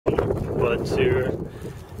birds here.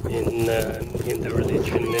 In the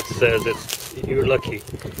religion, it says that you're lucky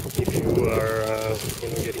if you are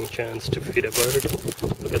getting chance to feed a bird.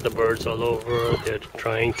 Look at the birds all over. They're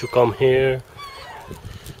trying to come here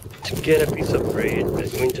to get a piece of bread.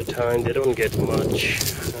 But winter time they don't get much.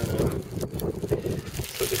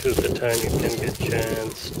 So this is the time you can get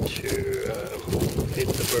chance to feed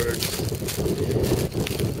the birds.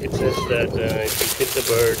 It says that if you feed the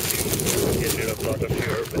bird, you get rid of a lot of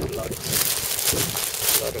your bad luck.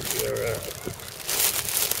 A lot of your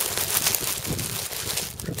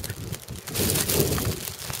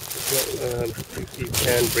you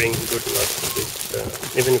can bring good luck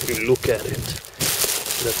with even if you look at it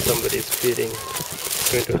that somebody is feeding.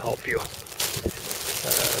 It's going to help you.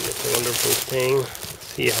 It's a wonderful thing.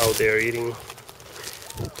 See how they're eating.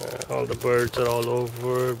 All the birds are all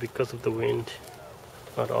over because of the wind.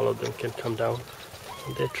 Not all of them can come down.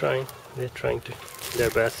 They're trying to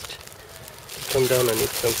their best to come down and eat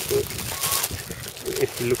some food.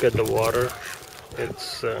 If you look at the water,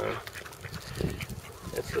 it's a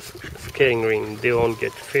skating ring. They won't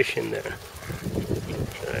get fish in there,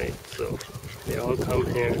 right? So they all come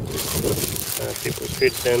here. People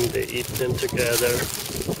feed them. They eat them together.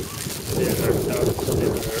 There are ducks.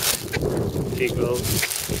 There are eagles.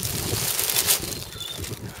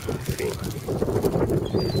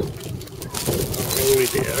 Only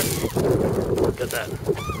there. Look at that.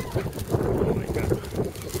 Oh my God.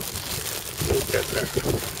 Look at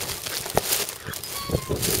that.